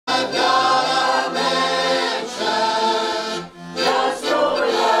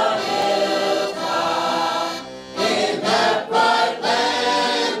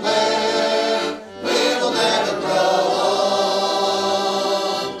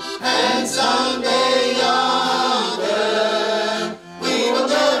someday yonder, we will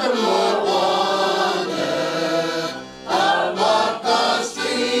nevermore wander along the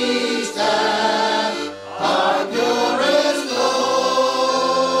streets that are pure as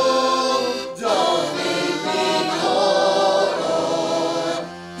gold. Don't leave me cold or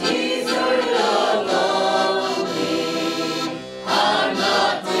desert lonely. I'm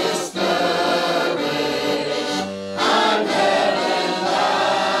not discouraged. I'm heaven bound.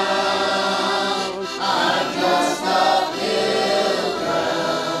 I'm just a pilgrim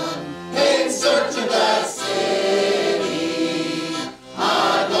in search of that city. I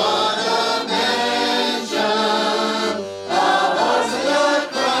want a mansion, a horse and a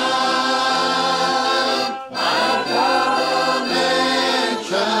crown. I've got a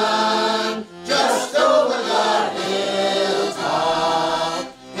mansion just over the hilltop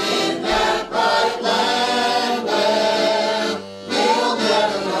in that bright land where we'll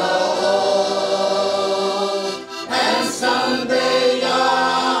never grow old. And someday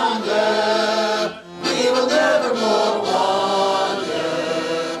yonder, we will nevermore wander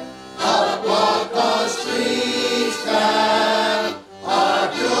upon the streets that are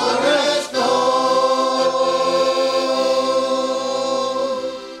pure as gold.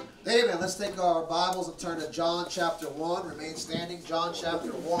 Amen. Let's take our Bibles and turn to John chapter 1. Remain standing. John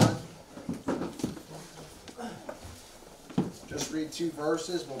chapter 1. Just read 2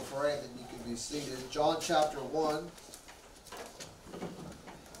 verses. We'll pray, then you can be seated. John chapter 1.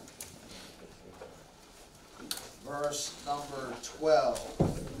 Verse number 12.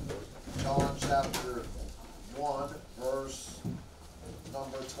 John chapter 1, verse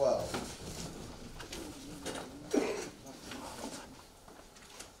number 12.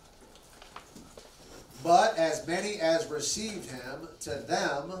 But as many as received him, to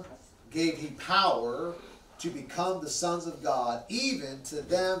them gave he power to become the sons of God, even to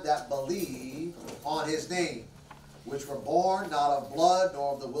them that believe on his name, which were born not of blood,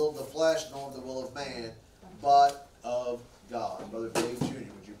 nor of the will of the flesh, nor of the will of man, but of God. Brother Dave Jr.,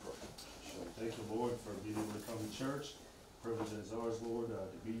 would you pray? So thank you, Lord, for being able to come to church. Privilege that is ours, Lord, to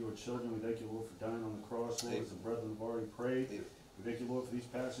be your children. We thank you, Lord, for dying on the cross, Lord, as the brethren have already prayed. We thank you, Lord, for these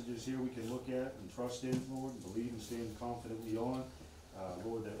passages here we can look at and trust in, Lord, and believe and stand confidently on.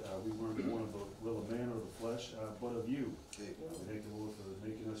 Lord, that we weren't born of the will of man or the flesh, but of you. We thank you, Lord, for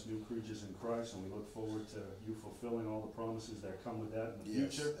making us new creatures in Christ, and we look forward to you fulfilling all the promises that come with that in the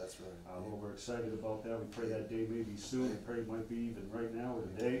future. That's right. Lord, we're excited about that. We pray that day may be soon. We pray it might be even right now or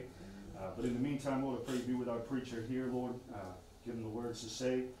today. But in the meantime, Lord, I pray you be with our preacher here, Lord. Give him the words to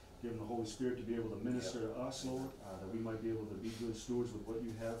say. Give him the Holy Spirit to be able to minister to us, Lord, that we might be able to be good stewards with what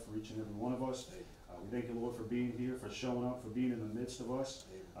you have for each and every one of us. We thank you, Lord, for being here, for showing up, for being in the midst of us.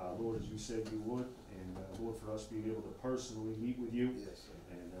 Lord, as you said you would, and Lord, for us being able to personally meet with you.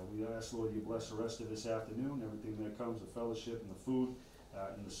 And we ask, Lord, you bless the rest of this afternoon, everything that comes, the fellowship and the food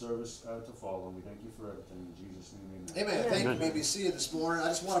and the service to follow. And we thank you for everything. In Jesus' name, amen. Amen. Thank you. You may be seated this morning. I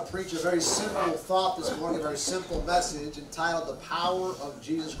just want to preach a very simple thought this morning, a very simple message entitled The Power of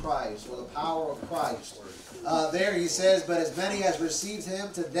Jesus Christ, or the Power of Christ. There he says, but as many as received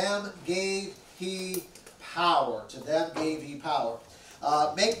him, to them gave he power. To them gave he power.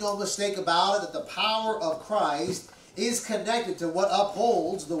 Make no mistake about it that the power of Christ is connected to what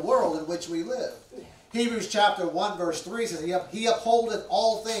upholds the world in which we live. Hebrews chapter 1 verse 3 says, He upholdeth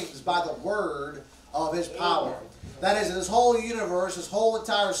all things by the word of his power. That is, in this whole universe, this whole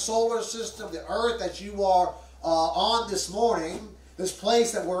entire solar system, the earth that you are on this morning, this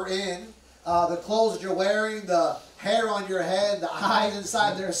place that we're in, the clothes that you're wearing, the hair on your head, the eyes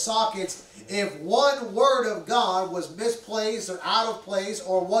inside their sockets, if one word of God was misplaced or out of place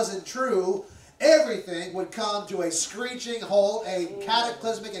or wasn't true, everything would come to a screeching halt, a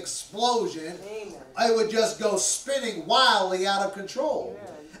cataclysmic explosion. It would just go spinning wildly out of control.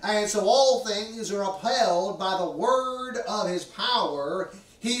 And so all things are upheld by the word of his power,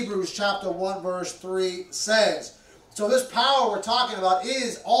 Hebrews chapter 1 verse 3 says. So this power we're talking about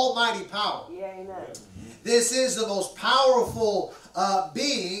is almighty power. This is the most powerful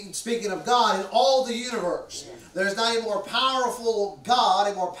being, speaking of God, in all the universe. There's not a more powerful God,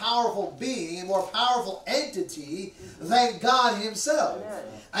 a more powerful being, a more powerful entity than God himself.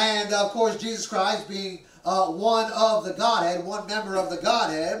 And of course Jesus Christ, being one of the Godhead, one member of the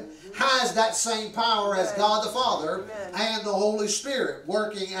Godhead, has that same power as God the Father and the Holy Spirit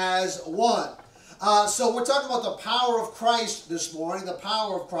working as one. So we're talking about the power of Christ this morning, the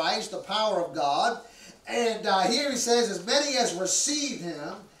power of Christ, the power of God. And here he says, as many as received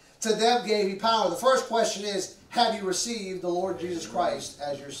him, to them gave he power. The first question is, have you received the Lord Jesus Christ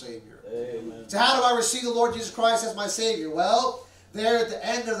as your Savior? Amen. So how do I receive the Lord Jesus Christ as my Savior? Well, There at the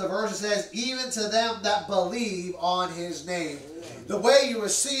end of the verse it says, even to them that believe on his name. The way you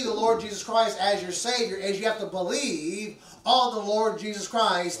receive the Lord Jesus Christ as your Savior is you have to believe on the Lord Jesus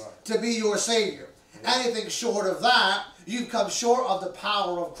Christ to be your Savior. Anything short of that, you've come short of the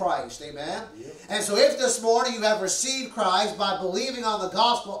power of Christ. Amen? And so if this morning you have received Christ by believing on the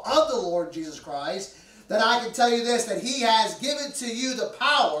gospel of the Lord Jesus Christ, then I can tell you this, that he has given to you the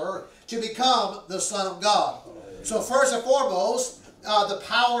power to become the Son of God. So first and foremost, the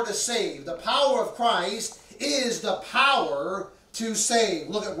power to save. The power of Christ is the power to save.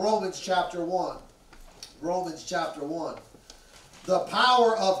 Look at Romans chapter 1. Romans chapter 1. The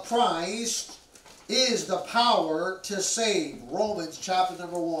power of Christ is the power to save. Romans chapter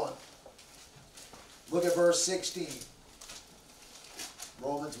number 1. Look at verse 16.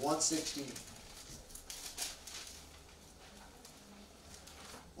 Romans 1:16.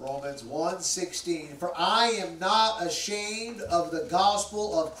 Romans 1:16. For I am not ashamed of the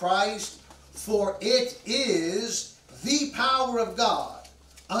gospel of Christ, for it is the power of God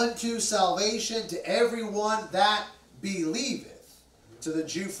unto salvation to everyone that believeth, to the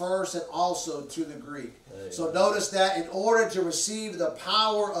Jew first and also to the Greek. So notice that in order to receive the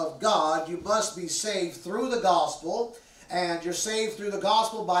power of God, you must be saved through the gospel, and you're saved through the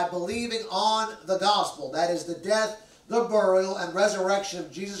gospel by believing on the gospel. That is the death, the burial, and resurrection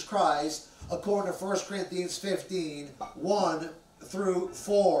of Jesus Christ, according to 1 Corinthians 15, 1 through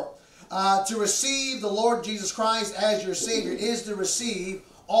 4. To receive the Lord Jesus Christ as your Savior is to receive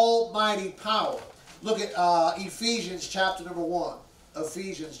almighty power. Look at Ephesians chapter number 1.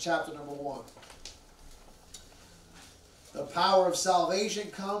 Ephesians chapter number 1. The power of salvation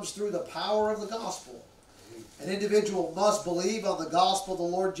comes through the power of the gospel. An individual must believe on the gospel of the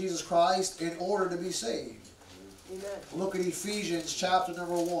Lord Jesus Christ in order to be saved. Amen. Look at Ephesians chapter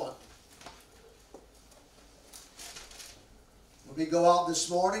number 1. When we go out this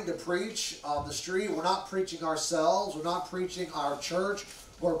morning to preach on the street, we're not preaching ourselves. We're not preaching our church.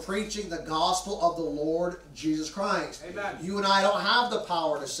 We're preaching the gospel of the Lord Jesus Christ. Amen. You and I don't have the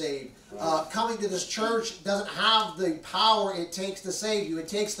power to save. Coming to this church doesn't have the power it takes to save you. It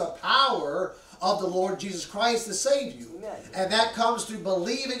takes the power of the Lord Jesus Christ to save you. Amen. And that comes through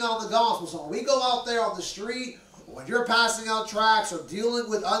believing on the gospel. So when we go out there on the street, when you're passing out tracts or dealing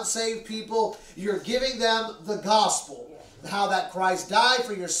with unsaved people, you're giving them the gospel. How that Christ died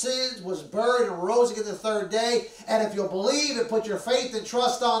for your sins, was buried, and rose again the third day. And if you'll believe and put your faith and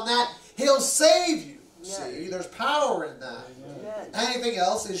trust on that, he'll save you. Amen. See, there's power in that. Amen. Anything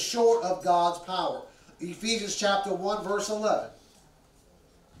else is short of God's power. Ephesians chapter 1, verse 11.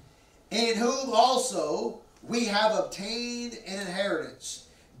 In whom also we have obtained an inheritance,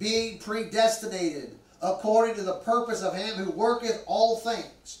 being predestinated according to the purpose of him who worketh all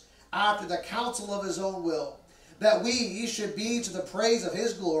things, after the counsel of his own will, that we should be to the praise of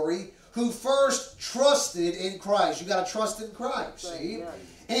his glory, who first trusted in Christ. You got to trust in Christ, see?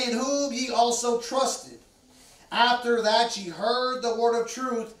 In whom ye also trusted, after that ye heard the word of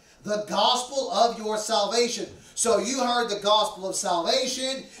truth, the gospel of your salvation. So you heard the gospel of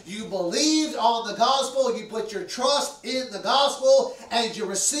salvation, you believed on the gospel, you put your trust in the gospel, and you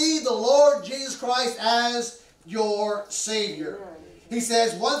received the Lord Jesus Christ as your Savior. He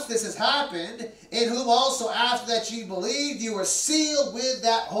says, once this has happened, in whom also after that ye believed, you were sealed with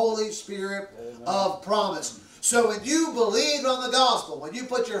that Holy Spirit of promise. So when you believed on the gospel, when you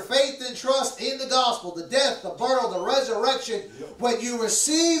put your faith and trust in the gospel, the death, the burial, the resurrection, when you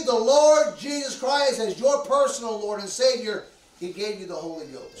received the Lord Jesus Christ as your personal Lord and Savior, he gave you the Holy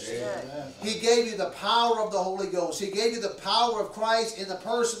Ghost. Amen. He gave you the power of the Holy Ghost. He gave you the power of Christ in the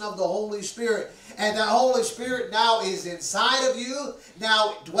person of the Holy Spirit. And that Holy Spirit now is inside of you,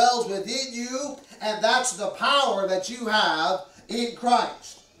 now it dwells within you, and that's the power that you have in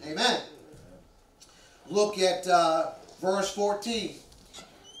Christ. Amen. Look at verse 14.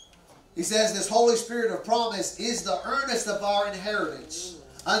 He says, this Holy Spirit of promise is the earnest of our inheritance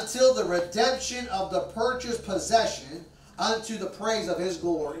until the redemption of the purchased possession unto the praise of his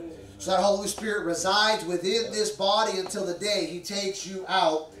glory. So that Holy Spirit resides within this body until the day he takes you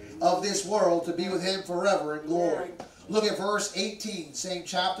out of this world to be with him forever in glory. Look at verse 18, same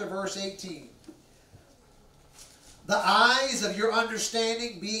chapter, verse 18. The eyes of your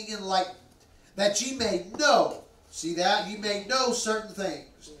understanding being enlightened, that ye may know, see that? Ye may know certain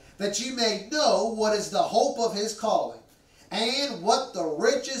things, that ye may know what is the hope of his calling, and what the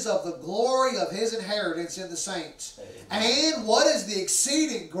riches of the glory of his inheritance in the saints, and what is the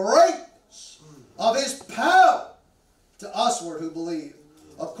exceeding greatness of his power to usward who believe,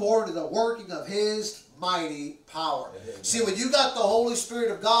 according to the working of his mighty power. See, when you got the Holy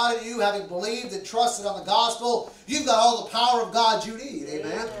Spirit of God in you, having believed and trusted on the gospel, you've got all the power of God you need.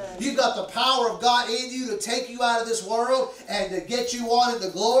 Amen. You've got the power of God in you to take you out of this world and to get you on into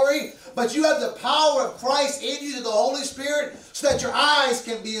glory. But you have the power of Christ in you to the Holy Spirit so that your eyes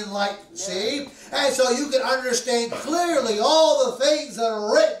can be enlightened. See? And so you can understand clearly all the things that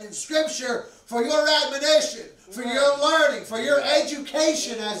are written in Scripture for your admonition, for your learning, for your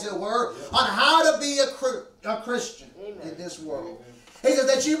education, as it were, on how to be a Christian in this world. He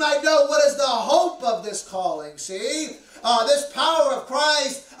says that you might know what is the hope of this calling. See? This power of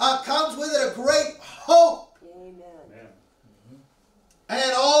Christ comes with it a great hope.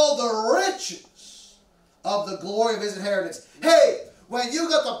 And all the riches of the glory of His inheritance. Hey, when you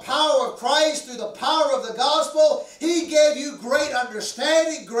got the power of Christ through the power of the gospel, He gave you great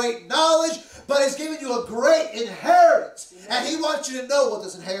understanding, great knowledge, but He's given you a great inheritance. And He wants you to know what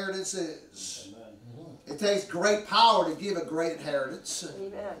this inheritance is. It takes great power to give a great inheritance.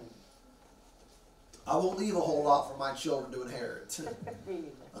 Amen. I won't leave a whole lot for my children to inherit.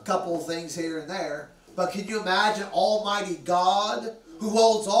 A couple of things here and there. But can you imagine Almighty God, who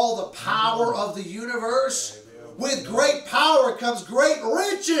holds all the power of the universe? With great power comes great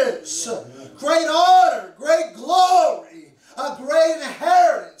riches, great honor, great glory, a great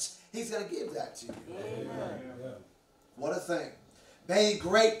inheritance. He's going to give that to you. Amen. What a thing. Many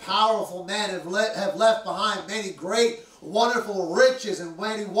great, powerful men have left behind many great, wonderful riches and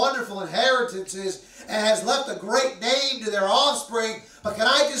many wonderful inheritances, and has left a great name to their offspring. But can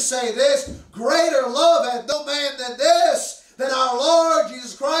I just say this? Greater love hath no man than this, than our Lord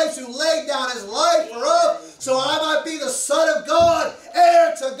Jesus Christ, who laid down His life for us, so I might be the Son of God,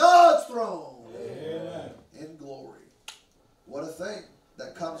 heir to God's throne. Amen. In glory. What a thing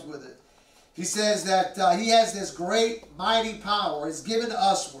that comes with it. He says that He has this great, mighty power. It's given to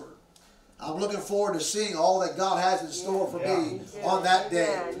usward. I'm looking forward to seeing all that God has in store for me on that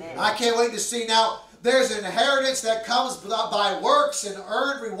day. I can't wait to see. Now, there's an inheritance that comes by works and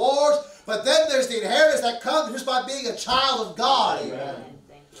earned rewards, but then there's the inheritance that comes just by being a child of God. Amen.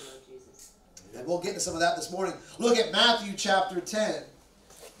 Thank you, Lord Jesus. And we'll get into some of that this morning. Look at Matthew chapter 10.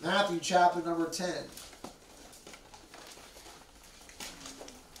 Matthew chapter number 10.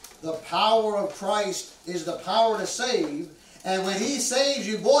 The power of Christ is the power to save. And when He saves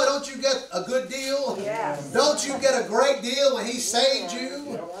you, boy, don't you get a good deal? Yes. Don't you get a great deal when He saved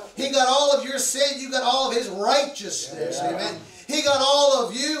you? He got all of your sin. You got all of His righteousness. Amen. He got all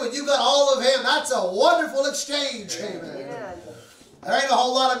of you and you got all of Him. That's a wonderful exchange. Amen. There ain't a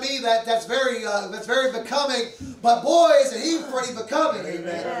whole lot of me that's very becoming. But boy, isn't He pretty becoming.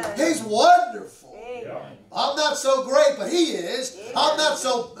 Amen. He's wonderful. I'm not so great, but He is. I'm not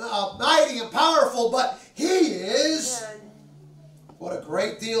so mighty and powerful, but He is. What a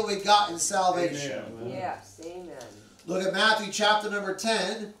great deal we got in salvation. Yes, amen. Look at Matthew chapter number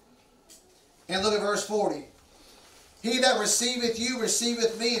 10 and look at verse 40. He that receiveth you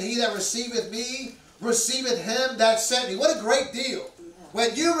receiveth me, and he that receiveth me receiveth him that sent me. What a great deal.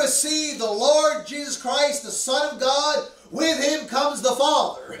 When you receive the Lord Jesus Christ, the Son of God, with Him comes the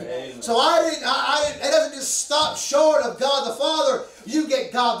Father. Amen. So it doesn't just stop short of God the Father. You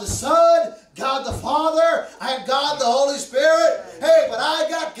get God the Son, God the Father, and God the Holy Spirit. Hey, but I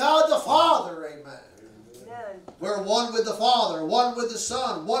got God the Father. Amen. Amen. We're one with the Father, one with the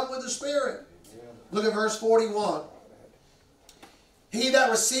Son, one with the Spirit. Look at verse 41. He that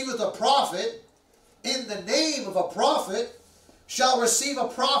receiveth a prophet in the name of a prophet shall receive a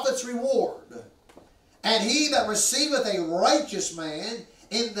prophet's reward. And he that receiveth a righteous man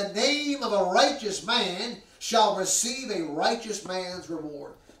in the name of a righteous man shall receive a righteous man's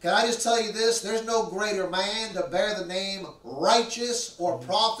reward. Can I just tell you this? There's no greater man to bear the name righteous or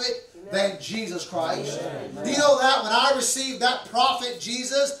prophet than Jesus Christ. Amen. Do you know that when I received that prophet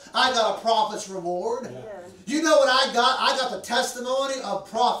Jesus, I got a prophet's reward? Amen. You know what I got? I got the testimony of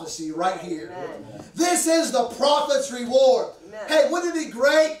prophecy right here. Amen. This is the prophet's reward. Amen. Hey, wouldn't it be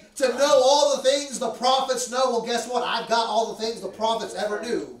great to know all the things the prophets know? Well, guess what? I've got all the things the prophets ever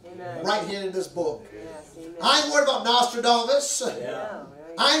knew. Amen. Right here in this book. Yes, I ain't worried about Nostradamus. Yeah.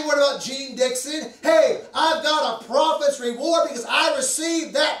 I ain't worried about Gene Dixon. Hey, I've got a prophet's reward because I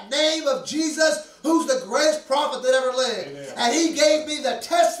received that name of Jesus, who's the greatest prophet that ever lived. Amen. And He gave me the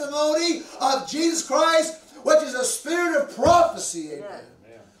testimony of Jesus Christ, which is a spirit of prophecy. Amen.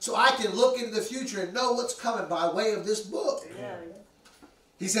 Amen. So I can look into the future and know what's coming by way of this book. Amen.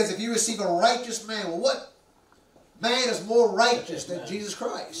 He says, if you receive a righteous man, well, what man is more righteous than Jesus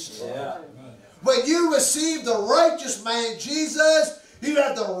Christ? Yeah. When you receive the righteous man, Jesus, you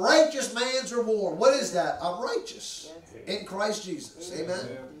have the righteous man's reward. What is that? I'm righteous in Christ Jesus.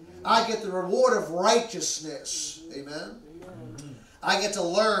 Amen. I get the reward of righteousness. Amen. I get to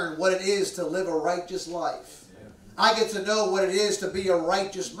learn what it is to live a righteous life. I get to know what it is to be a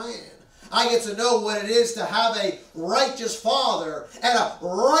righteous man. I get to know what it is to have a righteous father and a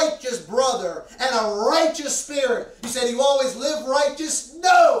righteous brother and a righteous spirit. You said, you always live righteous?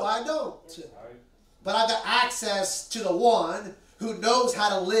 No, I don't. But I've got access to the one who knows how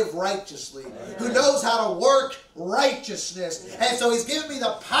to live righteously, who knows how to work righteousness. And so he's given me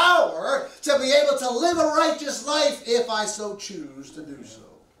the power to be able to live a righteous life if I so choose to do so.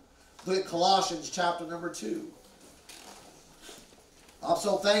 Look at Colossians chapter number 2. I'm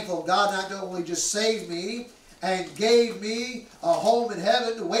so thankful God not only just saved me and gave me a home in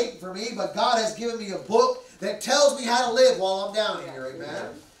heaven waiting for me, but God has given me a book that tells me how to live while I'm down here,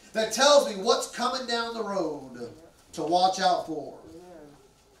 amen? That tells me what's coming down the road to watch out for.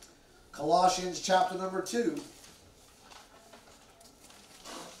 Colossians chapter number 2.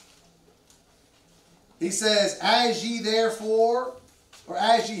 He says, as ye therefore, or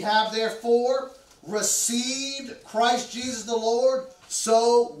as ye have therefore received Christ Jesus the Lord,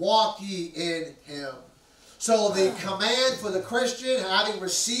 so walk ye in him. So the command for the Christian, having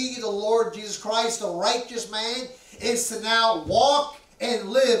received the Lord Jesus Christ, the righteous man, is to now walk and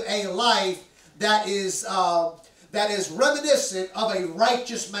live a life that is reminiscent of a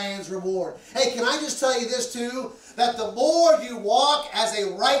righteous man's reward. Hey, can I just tell you this too? That the more you walk as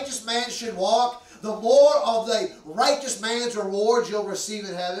a righteous man should walk, the more of the righteous man's rewards you'll receive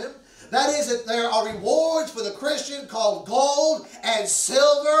in heaven. That is, that there are rewards for the Christian called gold and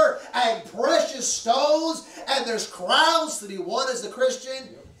silver and precious stones, and there's crowns to be won as a Christian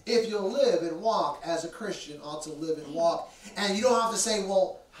if you'll live and walk as a Christian ought to live and walk. And you don't have to say,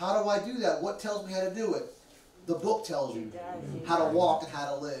 well, how do I do that? What tells me how to do it? The book tells you how to walk and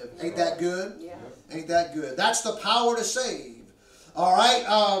how to live. Ain't that good? Ain't that good? That's the power to save. All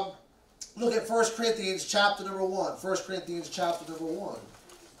right. Look at 1 Corinthians chapter number 1. 1 Corinthians chapter number 1.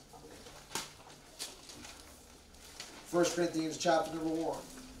 1 Corinthians chapter number 1.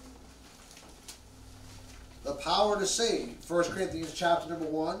 The power to save. 1 Corinthians chapter number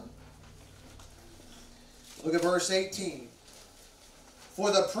 1. Look at verse 18.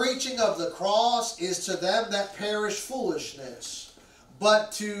 For the preaching of the cross is to them that perish foolishness,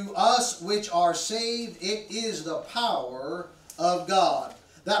 but to us which are saved it is the power of God.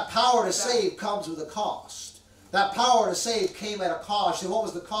 That power to save comes with a cost. That power to save came at a cost. And what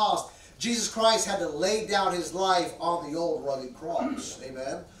was the cost? Jesus Christ had to lay down his life on the old rugged cross.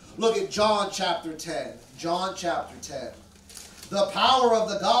 Amen. Look at John chapter 10. John chapter 10. The power of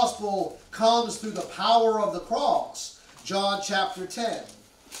the gospel comes through the power of the cross. John chapter 10.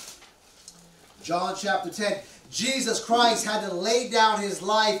 John chapter 10. Jesus Christ had to lay down his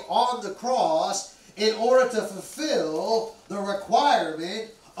life on the cross in order to fulfill the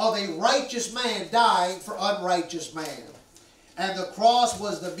requirement of a righteous man dying for unrighteous man. And the cross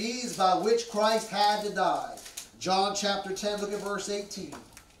was the means by which Christ had to die. John chapter 10, look at verse 18.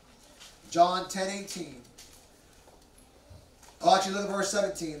 John 10:18. Oh, actually, look at verse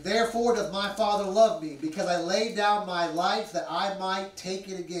 17. Therefore doth my Father love me, because I laid down my life that I might take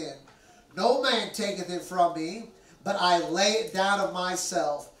it again. No man taketh it from me, but I lay it down of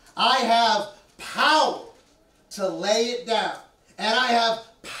myself. I have power to lay it down, and I have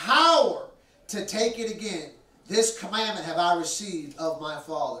power to take it again. This commandment have I received of my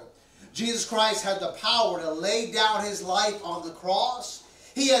Father. Jesus Christ had the power to lay down his life on the cross.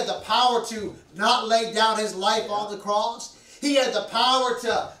 He had the power to not lay down his life on the cross. He had the power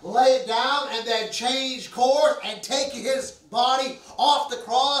to lay it down and then change course and take his body off the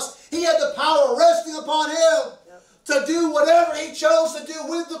cross. He had the power resting upon him to do whatever he chose to do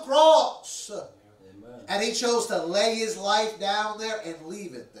with the cross. Amen. And he chose to lay his life down there and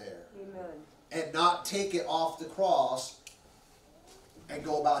leave it there. Amen. And not take it off the cross and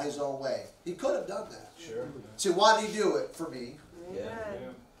go about his own way. He could have done that. Sure. See, why did he do it? For me.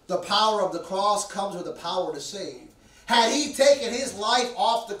 Amen. The power of the cross comes with the power to save. Had he taken his life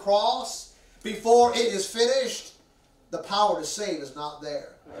off the cross before it is finished, the power to save is not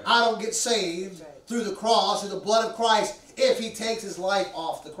there. Right. I don't get saved through the cross, through the blood of Christ, if he takes his life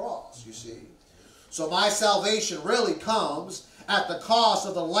off the cross, you see. So my salvation really comes at the cost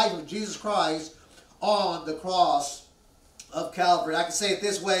of the life of Jesus Christ on the cross of Calvary. I can say it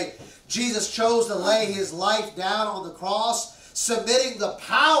this way. Jesus chose to lay his life down on the cross, submitting the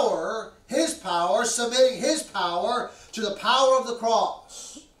power, submitting his power to the power of the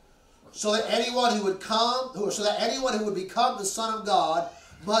cross, so that anyone who would become the Son of God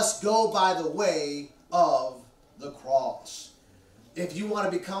must go by the way of the cross. If you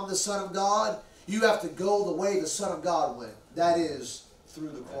want to become the Son of God, you have to go the way the Son of God went. That is, through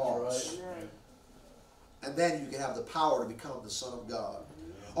the cross. Amen. And then you can have the power to become the Son of God.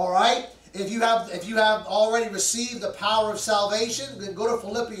 All right? If you have already received the power of salvation, then go to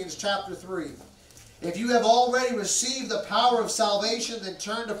Philippians chapter 3. If you have already received the power of salvation, then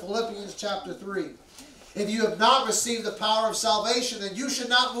turn to Philippians chapter 3. If you have not received the power of salvation, then you should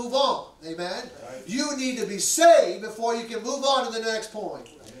not move on. Amen? Right. You need to be saved before you can move on to the next point.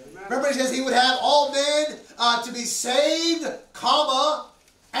 Amen. Remember, he says he would have all men to be saved, comma,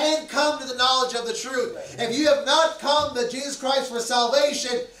 and come to the knowledge of the truth. If you have not come to Jesus Christ for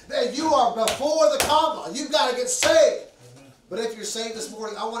salvation, then you are before the comma. You've got to get saved. But if you're saved this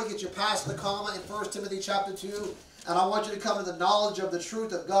morning, I want to get you past the comma in 1 Timothy chapter 2, and I want you to come to the knowledge of the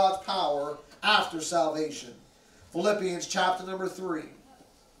truth of God's power after salvation. Philippians chapter number 3.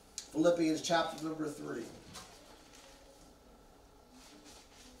 Philippians chapter number 3.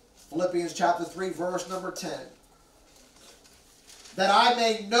 Philippians chapter 3, verse number 10. That I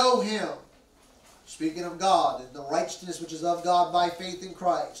may know him, speaking of God, and the righteousness which is of God by faith in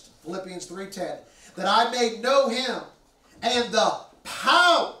Christ. Philippians 3:10. That I may know him, and the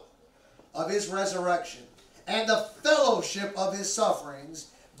power of his resurrection, and the fellowship of his sufferings,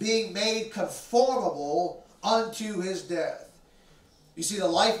 being made conformable unto his death. You see, the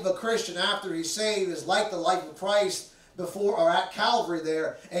life of a Christian after he's saved is like the life of Christ before or at Calvary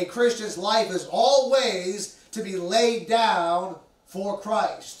there. A Christian's life is always to be laid down for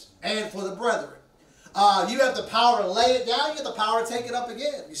Christ and for the brethren. You have the power to lay it down, you have the power to take it up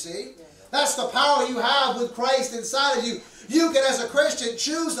again, you see. That's the power you have with Christ inside of you. You can, as a Christian,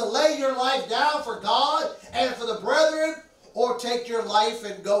 choose to lay your life down for God and for the brethren, or take your life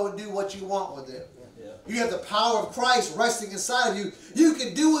and go and do what you want with it. You have the power of Christ resting inside of you. You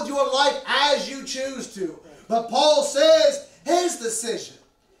can do with your life as you choose to. But Paul says his decision,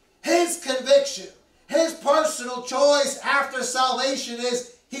 his conviction, his personal choice after salvation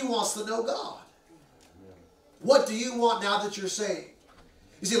is he wants to know God. What do you want now that you're saved?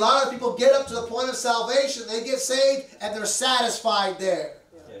 You see, a lot of people get up to the point of salvation, they get saved, and they're satisfied there.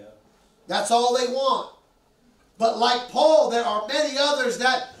 Yeah. That's all they want. But like Paul, there are many others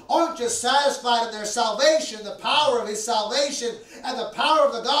that aren't just satisfied in their salvation, the power of his salvation and the power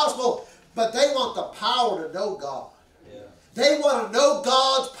of the gospel, but they want the power to know God. Yeah. They want to know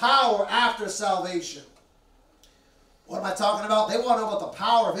God's power after salvation. What am I talking about? They want to know about the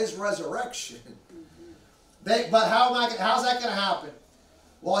power of his resurrection. But how's that going to happen?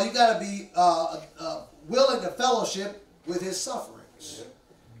 Well, you got to be willing to fellowship with his sufferings.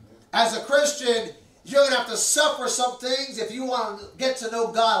 As a Christian, you're going to have to suffer some things if you want to get to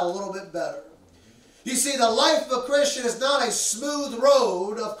know God a little bit better. You see, the life of a Christian is not a smooth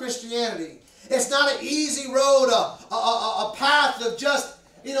road of Christianity. It's not an easy road, a path of just,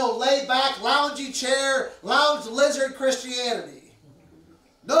 laid back, loungy chair, lounge lizard Christianity.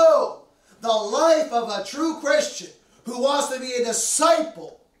 No, the life of a true Christian who wants to be a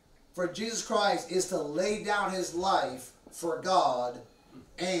disciple for Jesus Christ is to lay down his life for God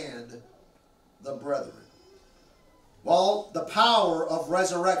and the brethren. Well, the power of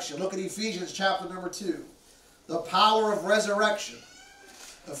resurrection. Look at Ephesians chapter number 2. The power of resurrection.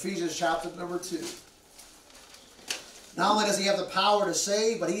 Ephesians chapter number 2. Not only does he have the power to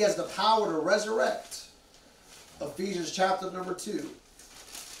save, but he has the power to resurrect. Ephesians chapter number 2.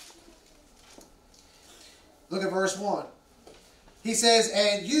 Look at verse 1. He says,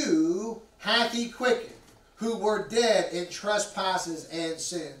 and you hath he quickened, who were dead in trespasses and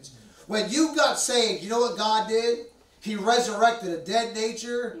sins. When you got saved, you know what God did? He resurrected a dead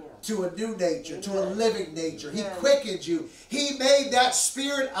nature to a new nature, to a living nature. He quickened you. He made that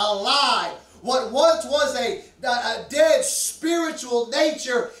spirit alive. What once was a dead spiritual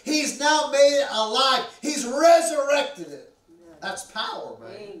nature, he's now made it alive. He's resurrected it. That's power,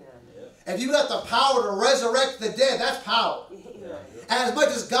 man. Amen. If you got the power to resurrect the dead, that's power. And as much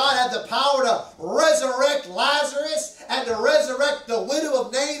as God had the power to resurrect Lazarus and to resurrect the widow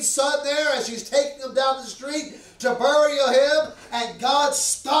of Nain's son there as she's taking him down the street to bury him, and God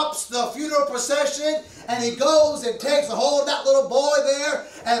stops the funeral procession and he goes and takes a hold of that little boy there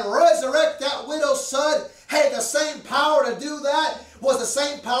and resurrect that widow's son. Hey, the same power to do that was the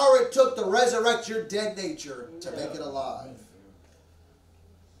same power it took to resurrect your dead nature, to make it alive.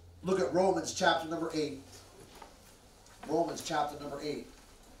 Look at Romans chapter number 8. Romans chapter number 8.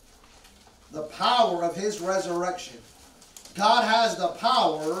 The power of his resurrection. God has the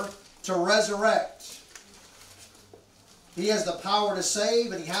power to resurrect. He has the power to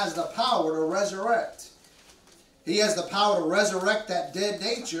save, and he has the power to resurrect. He has the power to resurrect that dead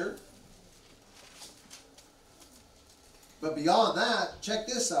nature. But beyond that, check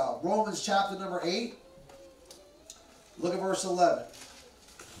this out. Romans chapter number 8. Look at verse 11.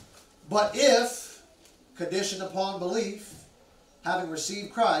 But if, conditioned upon belief, having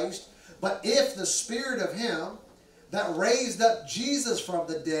received Christ, but if the Spirit of Him that raised up Jesus from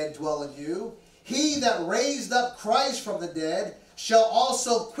the dead dwell in you, He that raised up Christ from the dead shall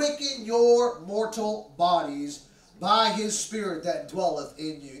also quicken your mortal bodies by His Spirit that dwelleth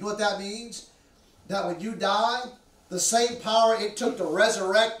in you. You know what that means? That when you die, the same power it took to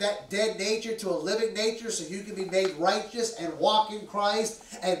resurrect that dead nature to a living nature so you can be made righteous and walk in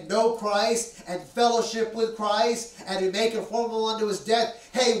Christ and know Christ and fellowship with Christ and be made conformable unto His death.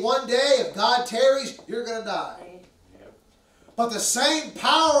 Hey, one day, if God tarries, you're going to die. But the same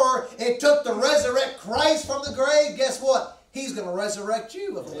power it took to resurrect Christ from the grave, guess what? He's going to resurrect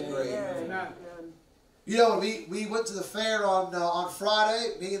you from the grave. Amen. You know, we went to the fair on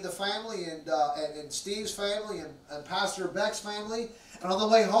Friday, me and the family, and Steve's family, and Pastor Beck's family. And on the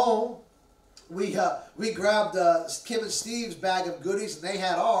way home, we grabbed Kim and Steve's bag of goodies, and they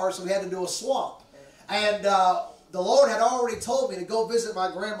had ours, so we had to do a swap. And the Lord had already told me to go visit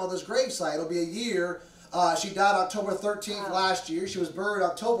my grandmother's gravesite. It'll be a year. She died October 13th last year. She was buried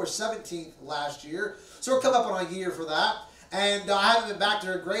October 17th last year. So we're coming up on a year for that. And I haven't been back to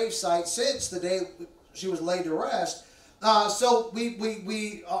her gravesite since the day she was laid to rest. So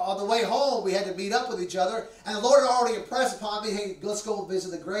we on the way home, we had to meet up with each other. And the Lord had already impressed upon me, hey, let's go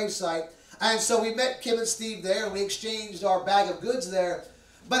visit the gravesite. And so we met Kim and Steve there, and we exchanged our bag of goods there.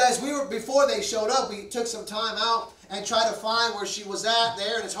 But as before they showed up, we took some time out and tried to find where she was at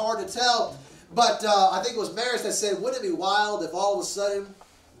there, and it's hard to tell. But I think it was Maris that said, wouldn't it be wild if all of a sudden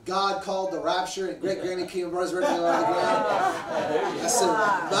God called the rapture and Great Granny came and resurrected her out of the ground? I said,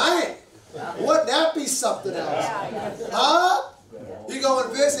 man, wouldn't that be something else? Huh? You go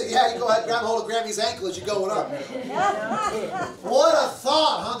and visit, yeah, you go ahead and grab hold of Grammy's ankle as you're going up. What a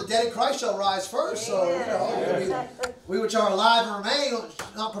thought, huh? The dead in Christ shall rise first. So, you know, we which are alive and remain,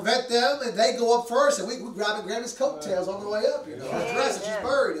 not prevent them, and they go up first, and we're grabbing Grammy's coattails on the way up, you know, the dress that she's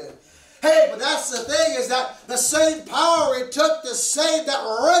buried in. Hey, but that's the thing, is that the same power it took to save that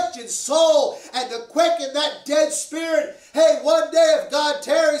wretched soul and to quicken that dead spirit. Hey, one day if God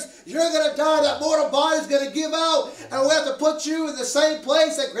tarries, you're going to die. That mortal body's going to give out. And we have to put you in the same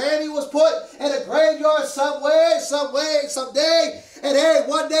place that Granny was put, in a graveyard somewhere, someday. And hey,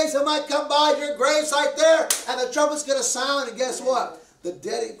 one day somebody come by your gravesite there, and the trumpet's going to sound, and guess what? The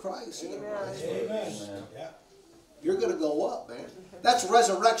dead in Christ. Amen. You're going to go up, man. That's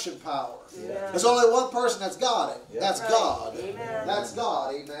resurrection power. Yeah. There's only one person that's got it. That's God. Amen. That's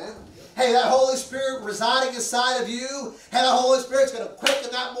God. Amen. Hey, that Holy Spirit residing inside of you, hey, that Holy Spirit's going to quicken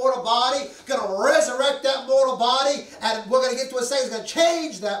that mortal body, going to resurrect that mortal body, and we're going to get to a stage that's going to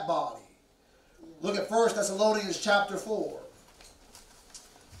change that body. Look at 1 Thessalonians chapter 4.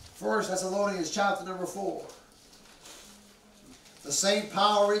 1 Thessalonians chapter number 4. The same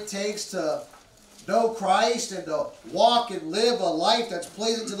power it takes to know Christ and to walk and live a life that's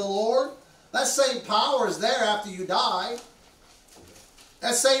pleasing to the Lord, that same power is there after you die.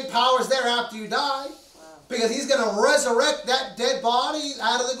 That same power is there after you die. Because He's going to resurrect that dead body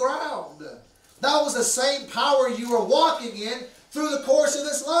out of the ground. That was the same power you were walking in through the course of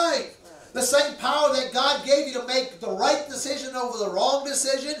this life. The same power that God gave you to make the right decision over the wrong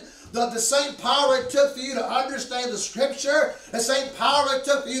decision. The same power it took for you to understand the Scripture. The same power it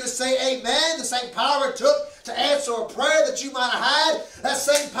took for you to say amen. The same power it took to answer a prayer that you might have had. That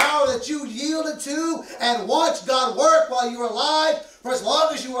same power that you yielded to and watched God work while you were alive. For as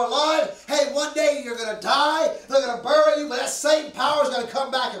long as you were alive, hey, one day you're going to die. They're going to bury you. But that same power is going to come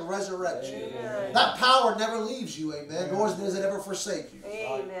back and resurrect you. Amen. That power never leaves you, amen. Nor does it ever forsake you.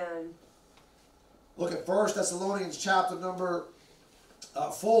 Amen. Look at 1 Thessalonians chapter number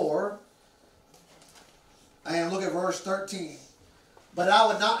 4, and look at verse 13. But I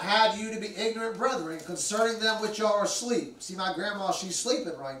would not have you to be ignorant, brethren, concerning them which are asleep. See, my grandma, she's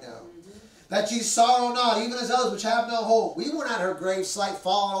sleeping right now. That ye sorrow not, even as others which have no hope. We weren't at her gravesite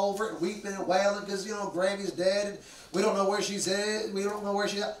falling over it and weeping and wailing because, you know, Grammy's dead and we don't know where she's at. We don't know where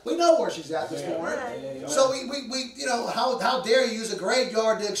she's at. We know where she's at this morning. So we you know, how dare you use a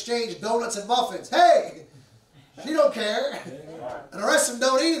graveyard to exchange donuts and muffins? Hey! She don't care. And the rest of them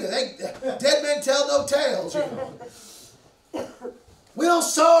don't either. Dead men tell no tales, you know. We don't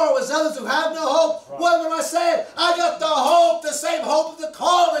sorrow as others who have no hope. Right. What am I saying? I got the hope, the same hope of the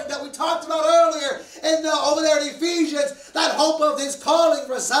calling that we talked about earlier over there in Ephesians. That hope of His calling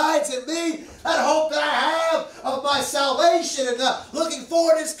resides in me. That hope that I have of my salvation and looking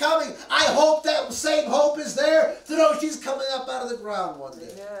forward to His coming. I hope that same hope is there to know she's coming up out of the ground one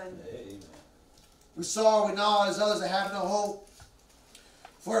day. Amen. We sorrow, we not as others that have no hope.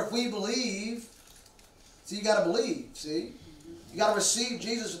 For if we believe, see, you got to believe, see? You got to receive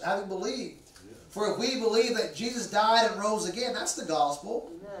Jesus having believed. For if we believe that Jesus died and rose again, that's the gospel.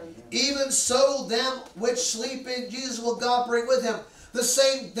 Amen. Even so, them which sleep in Jesus will God bring with him. The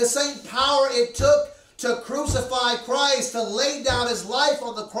same power it took to crucify Christ, to lay down his life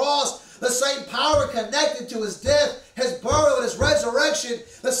on the cross, the same power connected to his death, his burial, and his resurrection,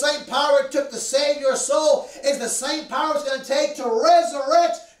 the same power it took to save your soul is the same power it's going to take to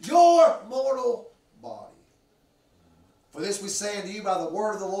resurrect your mortal body. For this we say unto you by the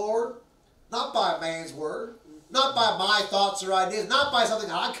word of the Lord, not by man's word, not by my thoughts or ideas, not by something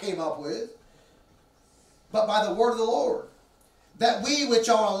I came up with, but by the word of the Lord, that we which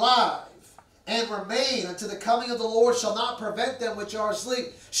are alive and remain unto the coming of the Lord shall not prevent them which are asleep.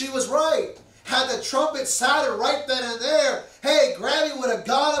 She was right. Had the trumpet sounded right then and there, hey, Grammy would have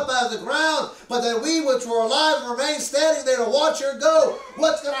gone up out of the ground, but then we which were alive and remain standing there to watch her go.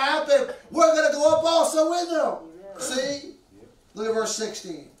 What's going to happen? We're going to go up also with them. See? Look at verse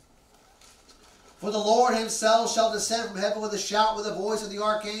 16. For the Lord himself shall descend from heaven with a shout, with the voice of the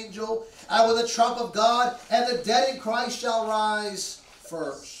archangel, and with the trump of God, and the dead in Christ shall rise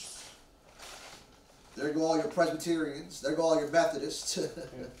first. There go all your Presbyterians. There go all your Methodists.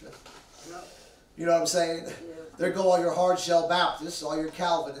 You know what I'm saying? There go all your hard shell Baptists, all your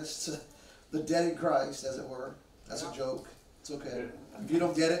Calvinists. The dead in Christ, as it were. That's a joke. It's okay. If you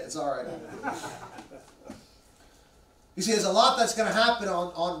don't get it, it's all right. You see, there's a lot that's going to happen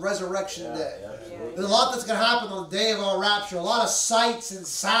on Resurrection Day. There's a lot that's going to happen on the day of our rapture. A lot of sights and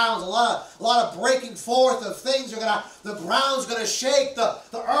sounds. A lot of breaking forth of things. The ground's going to shake. The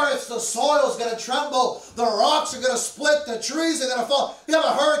earth, the soil's going to tremble. The rocks are going to split. The trees are going to fall. You have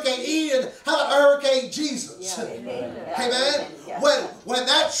a Hurricane Ian. How about Hurricane Jesus? Yeah, amen. Amen? Yeah. When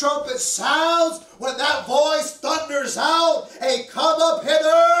that trumpet sounds, when that voice thunders out, hey, come up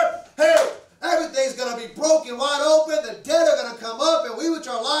hither. Hey, everything's going to be broken wide open. The dead are going to come up, and we which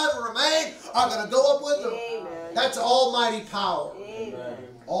are alive and remain are going to go up with them. Amen. That's almighty power. Amen.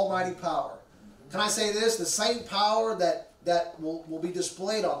 Almighty power. Can I say this? The same power that will be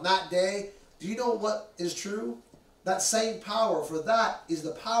displayed on that day. Do you know what is true? That same power, for that is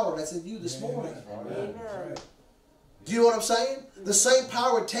the power that's in you this morning. Amen. Do you know what I'm saying? The same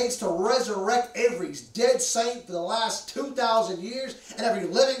power it takes to resurrect every dead saint for the last 2,000 years, and every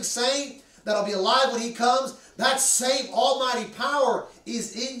living saint that'll be alive when he comes, that same almighty power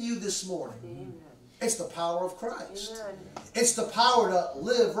is in you this morning. Amen. It's the power of Christ. Amen. It's the power to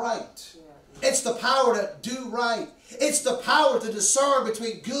live right. Yeah. It's the power to do right. It's the power to discern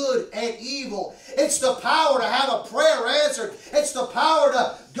between good and evil. It's the power to have a prayer answered. It's the power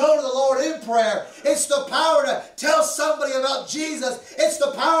to go to the Lord in prayer. It's the power to tell somebody about Jesus. It's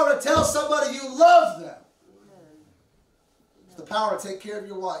the power to tell somebody you love them. It's the power to take care of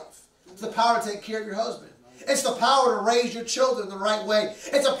your wife. It's the power to take care of your husband. It's the power to raise your children the right way.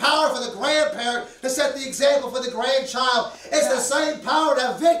 It's a power for the grandparent to set the example for the grandchild. It's the same power to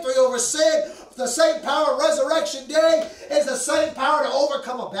have victory over sin. The same power Resurrection Day is the same power to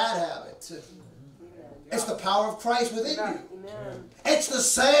overcome a bad habit. It's the power of Christ within you. Amen. It's the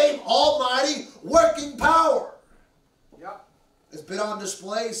same almighty working power. Yep. It's been on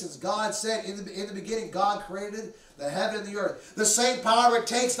display since God said in the beginning God created the heaven and the earth. The same power it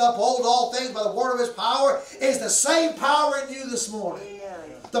takes to uphold all things by the word of his power is the same power in you this morning.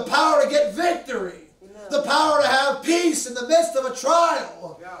 Amen. The power to get victory. The power to have peace in the midst of a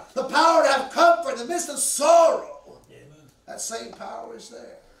trial. Yeah. The power to have comfort in the midst of sorrow. That same power is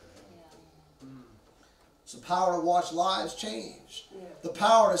there. It's the power to watch lives change. The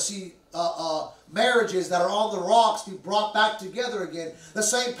power to see marriages that are on the rocks be brought back together again. The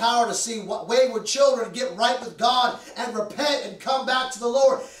same power to see wayward children get right with God and repent and come back to the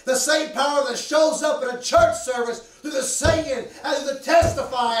Lord. The same power that shows up in a church service through the singing and through the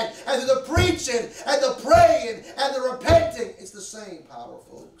testifying and through the preaching and the praying and the repenting. It's the same power,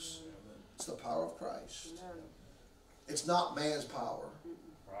 folks. It's the power of Christ. It's not man's power.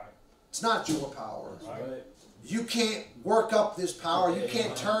 It's not your power. You can't work up this power. You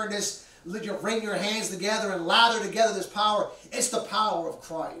can't turn this, bring your hands together and lather together this power. It's the power of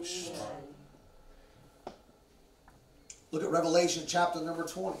Christ. Look at Revelation chapter number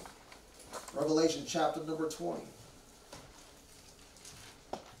 20. Revelation chapter number 20.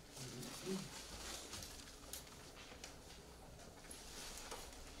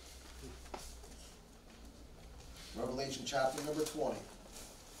 Revelation chapter number 20.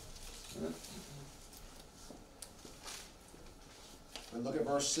 And look at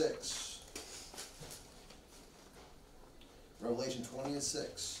verse 6. Revelation 20 and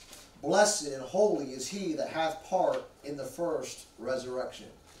 6. Blessed and holy is he that hath part in the first resurrection.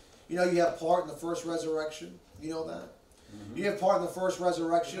 You know you have part in the first resurrection? You know that? You have part in the first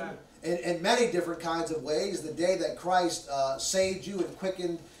resurrection in many different kinds of ways. The day that Christ saved you and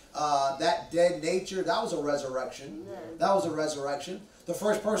quickened that dead nature, that was a resurrection. That was a resurrection. The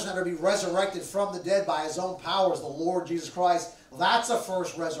first person ever to be resurrected from the dead by his own power is the Lord Jesus Christ. That's a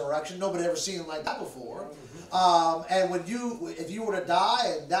first resurrection. Nobody ever seen it like that before. And if you were to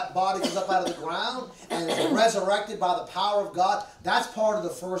die and that body comes up out of the ground and is resurrected by the power of God, that's part of the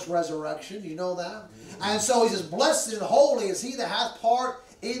first resurrection. You know that? And so he says, blessed and holy is he that hath part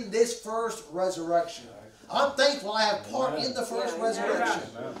in this first resurrection. I'm thankful I have part in the first resurrection.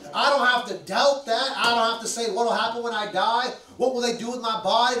 I don't have to doubt that. I don't have to say what will happen when I die. What will they do with my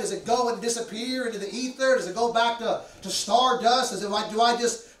body? Does it go and disappear into the ether? Does it go back to stardust? Do I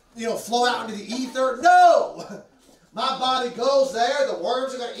just float out into the ether? No! My body goes there. The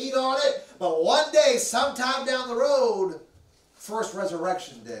worms are going to eat on it. But one day, sometime down the road, first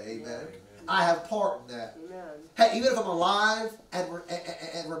resurrection day, amen, I have part in that. Amen. Hey, even if I'm alive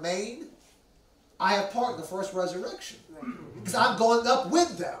and remain, I have part in the first resurrection. Because I'm going up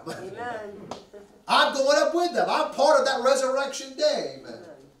with them. Amen. I'm going up with them. I'm part of that resurrection day. Amen.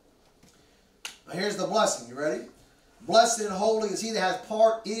 Now here's the blessing. You ready? Blessed and holy is he that hath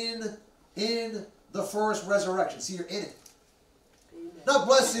part in the first resurrection. See, you're in it. Amen. Not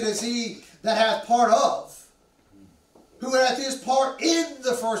blessed is he that hath part of. Who hath his part in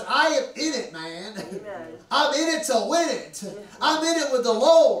the first. I am in it, man. Amen. I'm in it to win it. I'm in it with the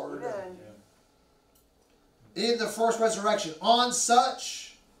Lord. Amen. In the first resurrection. On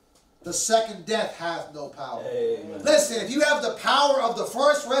such, the second death hath no power. Amen. Listen, if you have the power of the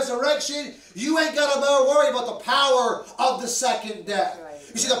first resurrection, you ain't got to worry about the power of the second death. Right.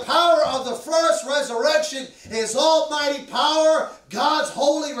 You see, the power of the first resurrection is almighty power, God's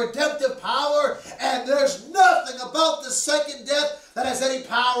holy redemptive power, and there's nothing about the second death that has any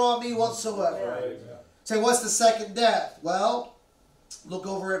power on me whatsoever. Right. Say, what's the second death? Well, look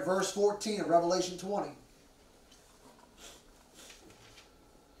over at verse 14 of Revelation 20.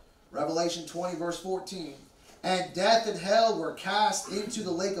 Revelation 20, verse 14. And death and hell were cast into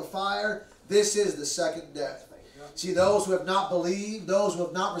the lake of fire. This is the second death. See, those who have not believed, those who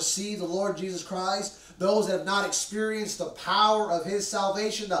have not received the Lord Jesus Christ, those that have not experienced the power of his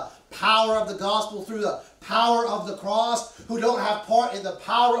salvation, the power of the gospel through the power of the cross, who don't have part in the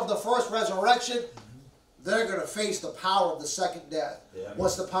power of the first resurrection, they're going to face the power of the second death. Yeah.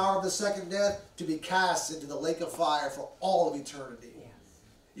 What's the power of the second death? To be cast into the lake of fire for all of eternity.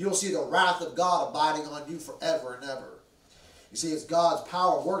 You'll see the wrath of God abiding on you forever and ever. You see, it's God's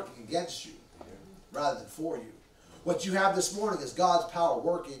power working against you rather than for you. What you have this morning is God's power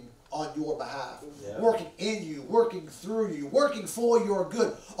working on your behalf. Yeah. Working in you, working through you, working for your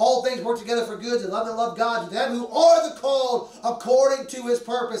good. All things work together for good to them that love God, to them who are the called according to his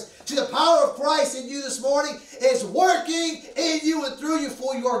purpose. See, the power of Christ in you this morning is working in you and through you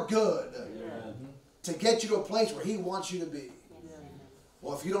for your good. Amen. To get you to a place where he wants you to be.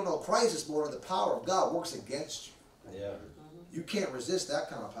 Well, if you don't know Christ this morning, the power of God works against you. Yeah. You can't resist that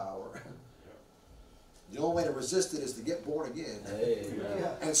kind of power. The only way to resist it is to get born again. Amen.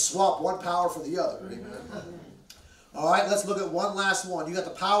 And swap one power for the other. Amen. All right, let's look at one last one. You got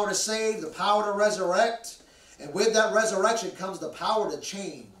the power to save, the power to resurrect, and with that resurrection comes the power to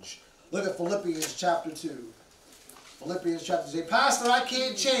change. Look at Philippians chapter 2. Philippians chapter 2. Pastor, I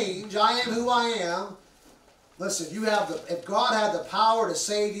can't change. I am who I am. Listen, if God had the power to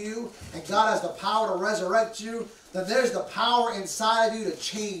save you, and God has the power to resurrect you, then there's the power inside of you to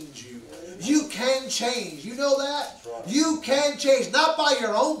change you. You can change. You know that? You can change. Not by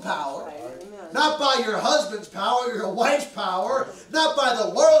your own power. Not by your husband's power, your wife's power. Not by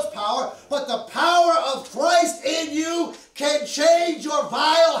the world's power. But the power of Christ in you can change your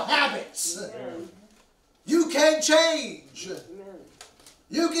vile habits. You can change.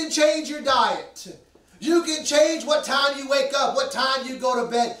 You can change your diet. You can change what time you wake up, what time you go to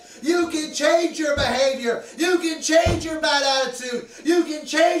bed. You can change your behavior. You can change your bad attitude. You can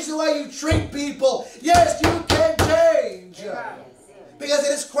change the way you treat people. Yes, you can change. Because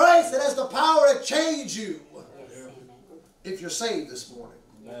it is Christ that has the power to change you. If you're saved this morning.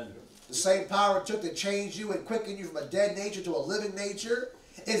 Amen. The same power it took to change you and quicken you from a dead nature to a living nature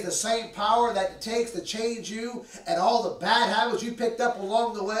is the same power that it takes to change you and all the bad habits you picked up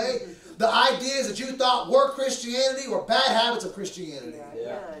along the way. The ideas that you thought were Christianity were bad habits of Christianity.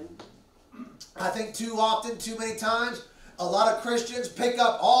 Yeah. I think too often, too many times, a lot of Christians pick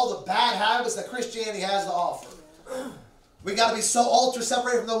up all the bad habits that Christianity has to offer. We got to be so ultra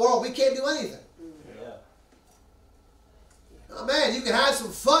separated from the world, we can't do anything. Yeah. Oh man, you can have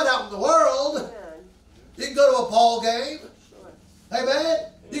some fun out in the world. You can go to a ball game. Amen.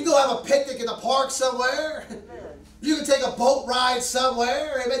 You can go have a picnic in the park somewhere. You can take a boat ride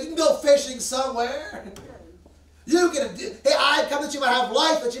somewhere. Amen. You can go fishing somewhere. You can, hey, I come that you might have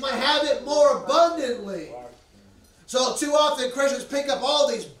life, that you might have it more abundantly. So too often Christians pick up all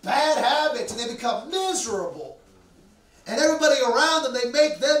these bad habits and they become miserable. And everybody around them, they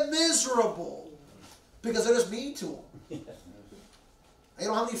make them miserable because they're just mean to them. They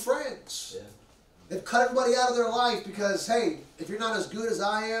don't have any friends. Yeah. They've cut everybody out of their life because, hey, if you're not as good as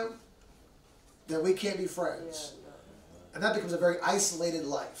I am, then we can't be friends. And that becomes a very isolated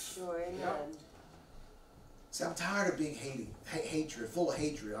life. Sure, amen. See, I'm tired of being hatred, full of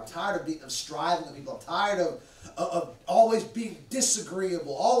hatred. I'm tired of striving with people. I'm tired of always being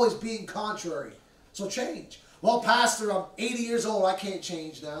disagreeable, always being contrary. So change. Well, Pastor, I'm 80 years old. I can't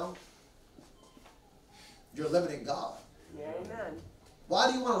change now. You're limiting God. Yeah, amen. Why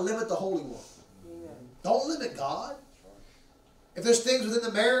do you want to limit the Holy One? Amen. Don't limit God. If there's things within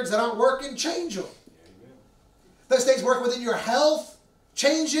the marriage that aren't working, change them. If there's things working within your health,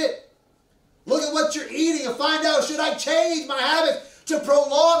 change it. Look at what you're eating and find out, should I change my habit to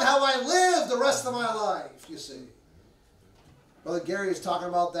prolong how I live the rest of my life, you see. Brother Gary is talking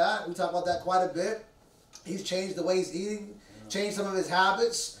about that. We talk about that quite a bit. He's changed the way he's eating, changed some of his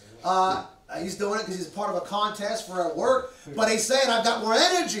habits. He's doing it because he's part of a contest for at work. But he's saying, I've got more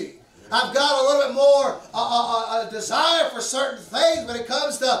energy. I've got a little bit more a desire for certain things when it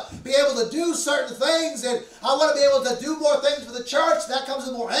comes to be able to do certain things. And I want to be able to do more things for the church. That comes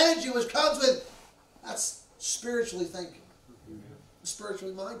with more energy, which comes with, that's spiritually thinking.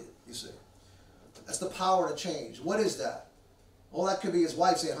 Spiritually minded, you see. That's the power to change. What is that? Well, that could be his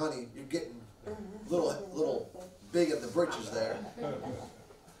wife saying, honey, you're getting a little big in the britches there.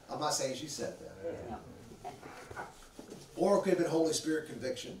 I'm not saying she said that. Or it could have been Holy Spirit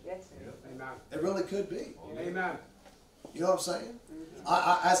conviction. Yes, sir. Amen. It really could be. Amen. You know what I'm saying?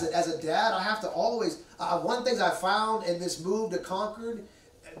 As a dad, I have to always, one thing I found in this move to Concord,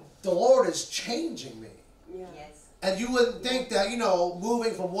 the Lord is changing me. Yeah. Yes. And you wouldn't think that, you know,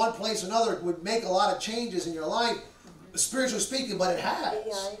 moving from one place to another would make a lot of changes in your life, spiritually speaking, but it has.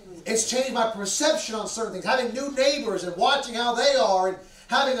 Yeah, I agree. It's changed my perception on certain things. Having new neighbors and watching how they are and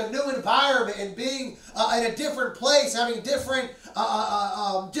having a new environment and being in a different place, having different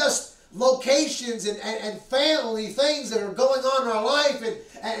just locations and family things that are going on in our life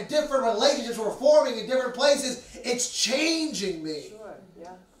and different relationships we're forming in different places. It's changing me. Sure,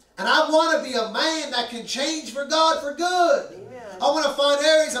 yeah. And I want to be a man that can change for God for good. Amen. I want to find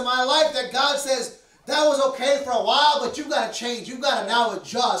areas in my life that God says, that was okay for a while, but you've got to change. You've got to now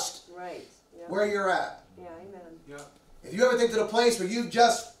adjust Right. Yeah. where you're at. Yeah, amen. Yeah. If you ever think to the place where you've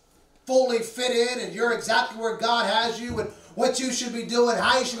just fully fit in and you're exactly where God has you and what you should be doing,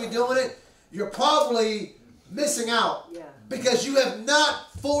 how you should be doing it, you're probably missing out. Yeah. Because you have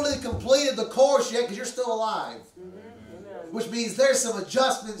not fully completed the course yet because you're still alive. Amen. Which means there's some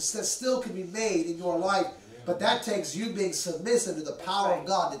adjustments that still can be made in your life. But that takes you being submissive to the power of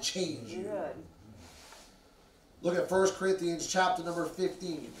God to change you. Good. Look at 1 Corinthians chapter number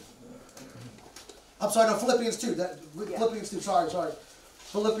 15. I'm sorry, no, Philippians 2. Philippians 2, sorry.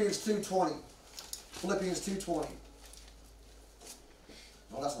 Philippians 2:20. Philippians 2:20.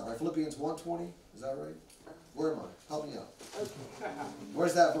 No, that's not right. Philippians 1:20. Is that right? Where am I? Help me out. Okay.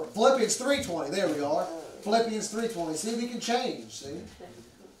 Where's that? Philippians 3:20. There we are. Philippians 3:20. See, we can change. See?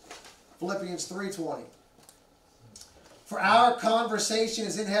 Philippians 3:20. For our conversation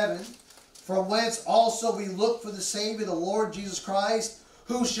is in heaven, from whence also we look for the Savior, the Lord Jesus Christ,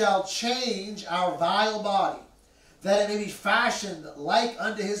 who shall change our vile body, that it may be fashioned like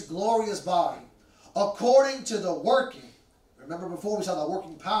unto his glorious body, according to the working. Remember before we saw the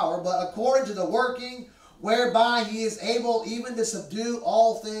working power, but according to the working whereby he is able even to subdue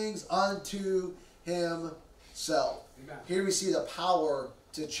all things unto himself. Amen. Here we see the power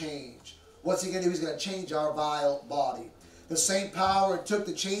to change. What's he going to do? He's going to change our vile body. The same power it took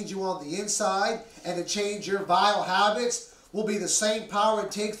to change you on the inside and to change your vile habits will be the same power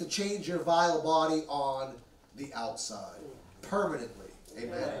it takes to change your vile body on the outside. Permanently.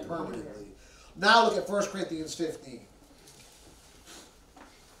 Amen. Amen. Permanently. Now look at 1 Corinthians 15.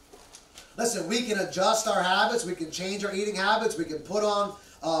 Listen, we can adjust our habits. We can change our eating habits. We can put on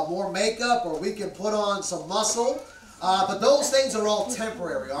more makeup, or we can put on some muscle. But those things are all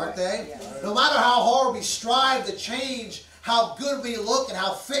temporary, aren't they? No matter how hard we strive to change how good we look and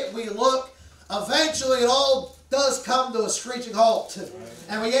how fit we look, eventually it all does come to a screeching halt.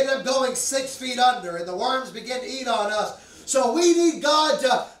 And we end up going 6 feet under, and the worms begin to eat on us. So we need God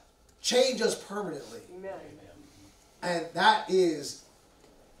to change us permanently. Amen. And that is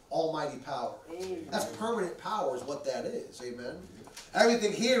almighty power. Amen. That's permanent power is what that is. Amen.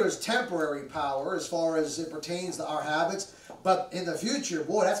 Everything here is temporary power as far as it pertains to our habits. But in the future,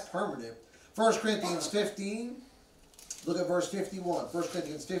 boy, that's permanent. 1 Corinthians 15, look at verse 51. 1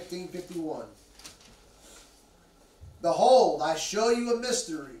 Corinthians 15, 51. Behold, I show you a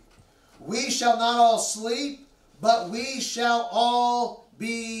mystery. We shall not all sleep, but we shall all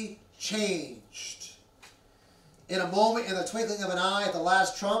be changed. In a moment, in the twinkling of an eye, at the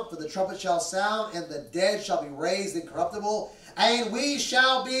last trump, for the trumpet shall sound, and the dead shall be raised incorruptible, and we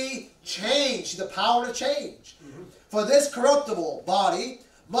shall be changed. The power to change. For this corruptible body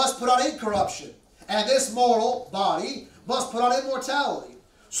must put on incorruption, and this mortal body must put on immortality.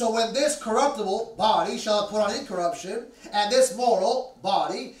 So when this corruptible body shall have put on incorruption, and this mortal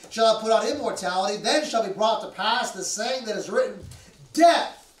body shall have put on immortality, then shall be brought to pass the saying that is written,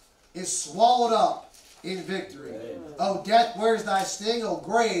 death is swallowed up in victory. O death, where is thy sting? O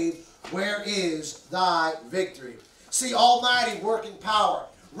grave, where is thy victory? See, almighty working power.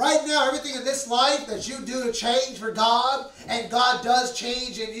 Right now, everything in this life that you do to change for God, and God does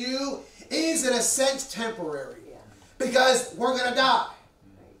change in you, is in a sense temporary. Because we're going to die.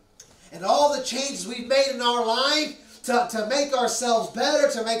 And all the changes we've made in our life to make ourselves better,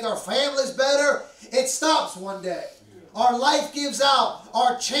 to make our families better, it stops one day. Our life gives out.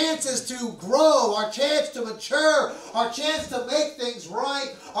 Our chances to grow, our chance to mature, our chance to make things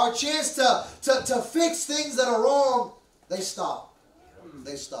right, our chance to fix things that are wrong, they stop.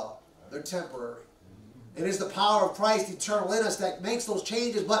 They stop. They're temporary. It is the power of Christ eternal in us that makes those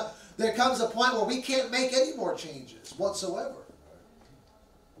changes, but there comes a point where we can't make any more changes whatsoever.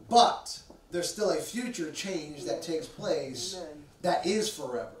 But there's still a future change that takes place that is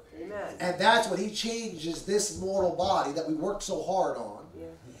forever. Amen. And that's when he changes this mortal body that we work so hard on. Yeah.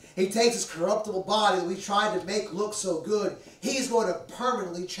 He takes this corruptible body that we tried to make look so good. He's going to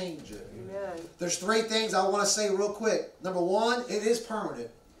permanently change it. Amen. There's three things I want to say real quick. Number one, it is permanent.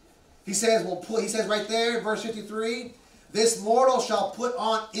 He says, he says right there in verse 53, this mortal shall put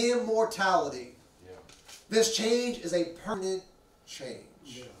on immortality. Yeah. This change is a permanent change.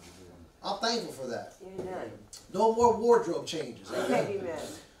 Yeah. I'm thankful for that. Amen. No more wardrobe changes. Amen.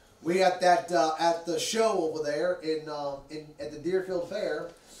 We at the show over there at the Deerfield Fair,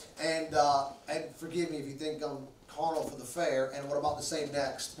 and forgive me if you think I'm carnal for the fair. And what I'm about to say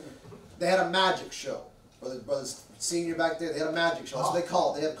next, they had a magic show. Brothers senior back there, they had a magic show. That's what they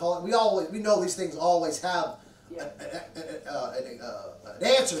call it. They call it. We know these things always have an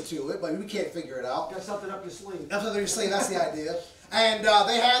answer to it, but we can't figure it out. Got something up your sleeve. Something up your sleeve. That's the idea. And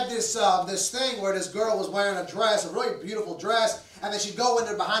they had this thing where this girl was wearing a dress, a really beautiful dress, and then she'd go in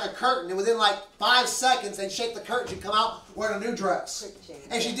there behind a curtain, and within like 5 seconds, they'd shake the curtain, she'd come out wearing a new dress.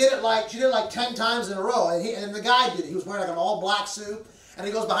 And she did it like 10 times in a row. And the guy did it. He was wearing like an all-black suit, and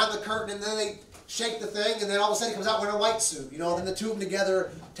he goes behind the curtain, and then they shake the thing, and then all of a sudden he comes out wearing a white suit. You know, and then the two of them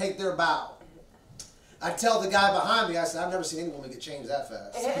together take their bow. I tell the guy behind me, I said, I've never seen any woman get changed that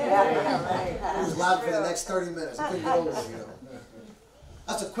fast. He was laughing for the next 30 minutes. I couldn't get over it, you know.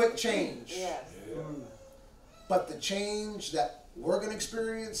 That's a quick change. Yes. But the change that we're going to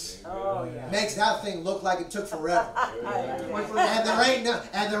experience makes that thing look like it took forever. And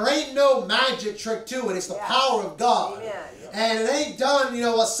there ain't no magic trick to it. It's the power of God. Amen. And it ain't done, you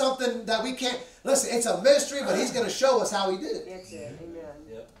know, with something that we can't. Listen, it's a mystery, but he's going to show us how he did it. It's it.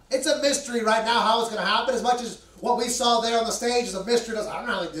 Amen. It's a mystery right now how it's going to happen. As much as what we saw there on the stage is a mystery. I don't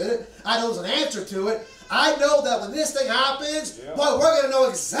know how he did it. I know there's an answer to it. I know that when this thing happens, boy, we're going to know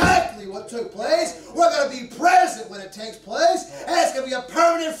exactly what took place. We're going to be present when it takes place. And it's going to be a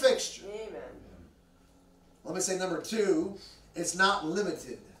permanent fixture. Amen. Let me say number two, it's not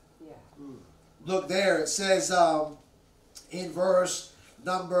limited. Yeah. Look there, it says in verse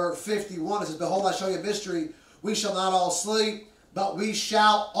number 51, it says, behold, I show you a mystery. We shall not all sleep, but we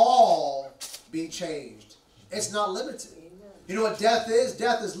shall all be changed. It's not limited. Amen. You know what death is?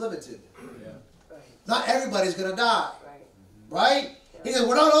 Death is limited. Not everybody's going to die. Right? He said,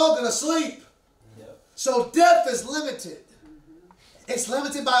 we're not all going to sleep. So death is limited. It's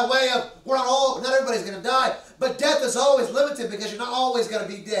limited by way of, not everybody's going to die, but death is always limited because you're not always going to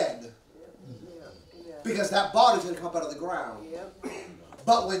be dead. Because that body's going to come up out of the ground.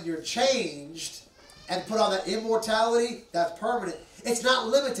 But when you're changed and put on that immortality, that's permanent. It's not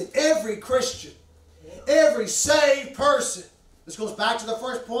limited. Every Christian, every saved person, this goes back to the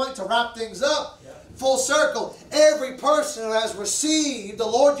first point to wrap things up. Full circle. Every person who has received the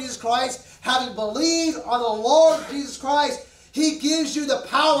Lord Jesus Christ, having believed on the Lord Jesus Christ, He gives you the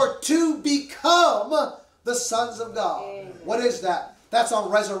power to become the sons of God. Amen. What is that? That's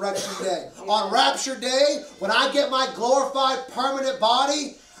on Resurrection Day. On Rapture Day, when I get my glorified permanent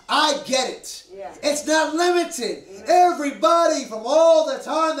body, I get it. Yeah. It's not limited. Amen. Everybody from all the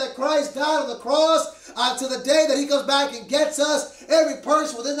time that Christ died on the cross to the day that he comes back and gets us, every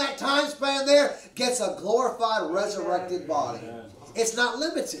person within that time span there gets a glorified, resurrected body. Amen. It's not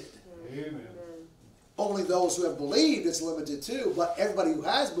limited. Amen. Only those who have believed it's limited too, but everybody who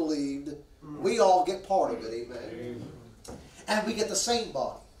has believed, we all get part of it. Amen. Amen. And we get the same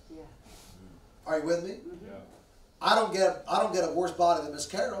body. Yeah. Are you with me? Yeah. I don't get a worse body than Miss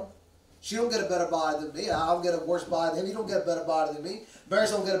Carol. She don't get a better body than me. I don't get a worse body than him. He don't get a better body than me. Bears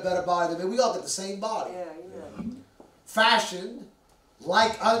don't get a better body than me. We all get the same body. Yeah. Amen. Fashioned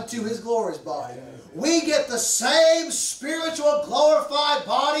like unto his glorious body. We get the same spiritual glorified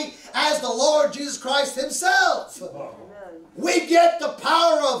body as the Lord Jesus Christ himself. Amen. We get the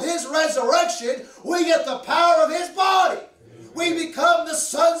power of his resurrection. We get the power of his body. We become the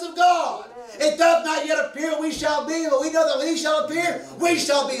sons of God. It does not yet appear we shall be, but we know that when he shall appear, we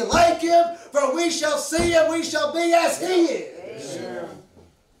shall be like him, for we shall see him, we shall be as he is. Amen.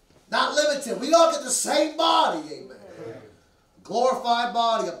 Not limited. We all get the same body. Amen. Glorified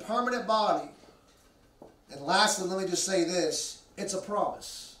body, a permanent body. And lastly, let me just say this. It's a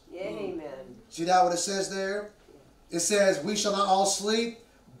promise. Yeah, amen. See that what it says there? It says, we shall not all sleep,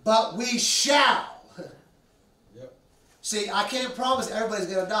 but we shall. Yep. See, I can't promise everybody's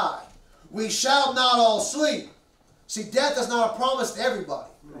going to die. We shall not all sleep. See, death is not a promise to everybody.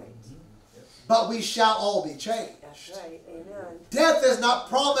 Right. But we shall all be changed. That's right. Amen. Death is not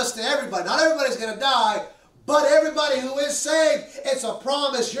promised to everybody. Not everybody's going to die, but everybody who is saved, it's a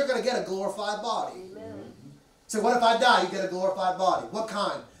promise you're going to get a glorified body. Amen. So what if I die? You get a glorified body. What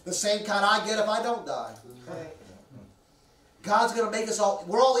kind? The same kind I get if I don't die. Right. God's going to make us all,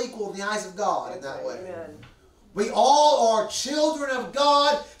 we're all equal in the eyes of God in that way. Amen. We all are children of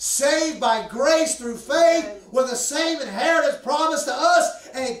God, saved by grace through faith, with the same inheritance promised to us,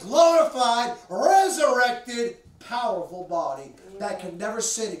 a glorified, resurrected, powerful body that can never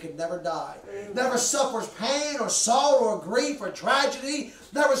sin, it can never die, never suffers pain or sorrow or grief or tragedy,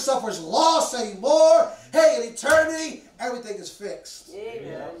 never suffers loss anymore. Hey, in eternity, everything is fixed.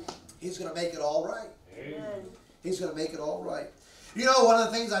 Amen. He's going to make it all right. Amen. He's going to make it all right. You know, one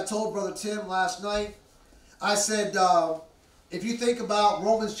of the things I told Brother Tim last night, I said, if you think about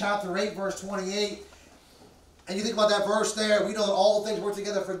Romans chapter 8, verse 28, and you think about that verse there, we know that all things work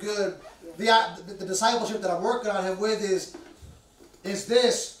together for good. The discipleship that I'm working on him with is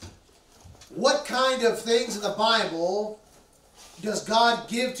this. What kind of things in the Bible does God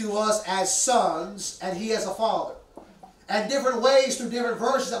give to us as sons and he as a father? And different ways through different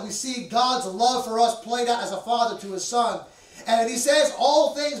verses that we see God's love for us played out as a father to his son. And he says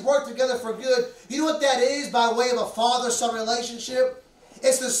all things work together for good. You know what that is by way of a father-son relationship?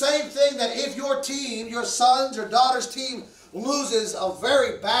 It's the same thing that if your team, your son's or daughter's team, loses a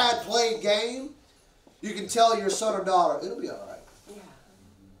very bad played game, you can tell your son or daughter, it'll be all right. Yeah.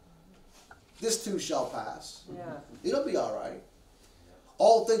 This too shall pass. Yeah. It'll be all right.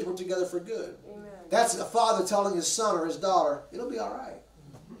 All things work together for good. Amen. That's a father telling his son or his daughter, it'll be all right.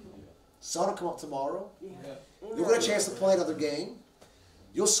 Son will come up tomorrow. Yeah. You'll get a chance to play another game.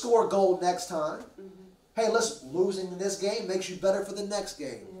 You'll score a goal next time. Hey, listen, losing in this game makes you better for the next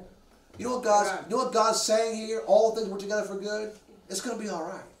game. Yeah. You know what God's saying here? All things work together for good. It's going to be all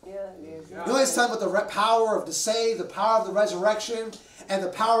right. Yeah. It is. You know what he's talking about? The power of the save, the power of the resurrection, and the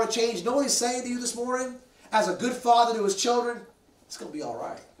power of change. You know what he's saying to you this morning? As a good father to his children, it's going to be all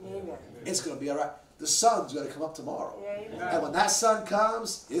right. Amen. It's going to be all right. The sun's going to come up tomorrow. Amen. And when that sun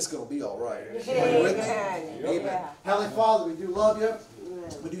comes, it's going to be all right. Are you with me? Amen. Amen. Yeah. Heavenly Father, we do love you. Amen.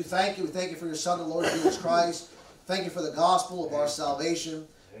 We do thank you. We thank you for your Son, the Lord Jesus Christ. Thank you for the gospel of our salvation.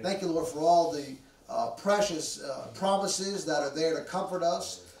 Thank you, Lord, for all the precious promises that are there to comfort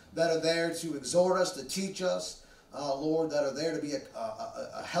us, that are there to exhort us, to teach us, Lord, that are there to be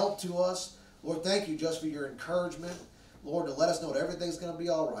a help to us. Lord, thank you just for your encouragement, Lord, to let us know that everything's going to be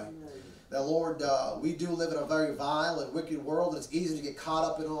all right. That, Lord, we do live in a very vile and wicked world, and it's easy to get caught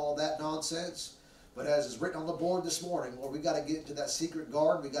up in all that nonsense. But as is written on the board this morning, Lord, we got to get into that secret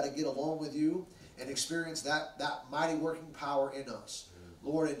garden. We got to get alone with you and experience that mighty working power in us.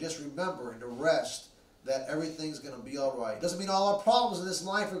 Lord, and just remember and to rest that everything's going to be all right. Doesn't mean all our problems in this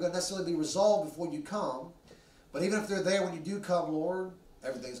life are going to necessarily be resolved before you come. But even if they're there when you do come, Lord,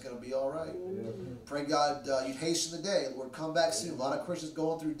 everything's going to be all right. Pray, God, you'd hasten the day. Lord, come back soon. A lot of Christians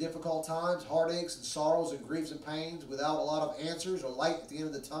going through difficult times, heartaches and sorrows and griefs and pains without a lot of answers or light at the end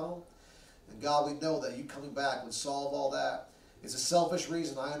of the tunnel. And God, we know that you coming back would solve all that. It's a selfish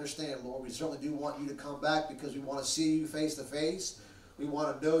reason, I understand, Lord. We certainly do want you to come back because we want to see you face to face. We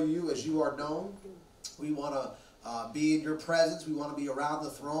want to know you as you are known. We want to be in your presence. We want to be around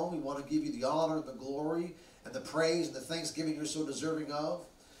the throne. We want to give you the honor and the glory and the praise and the thanksgiving you're so deserving of.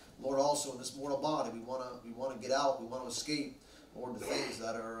 Lord, also in this mortal body, we want to get out. We want to escape, Lord, the things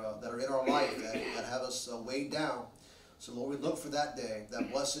that are in our life that have us weighed down. So, Lord, we look for that day,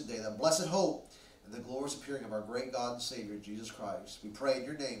 that blessed hope, and the glorious appearing of our great God and Savior, Jesus Christ. We pray in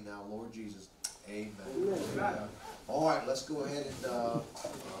your name now, Lord Jesus. Amen. Amen. All right, let's go ahead and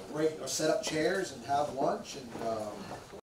break or set up chairs and have lunch. And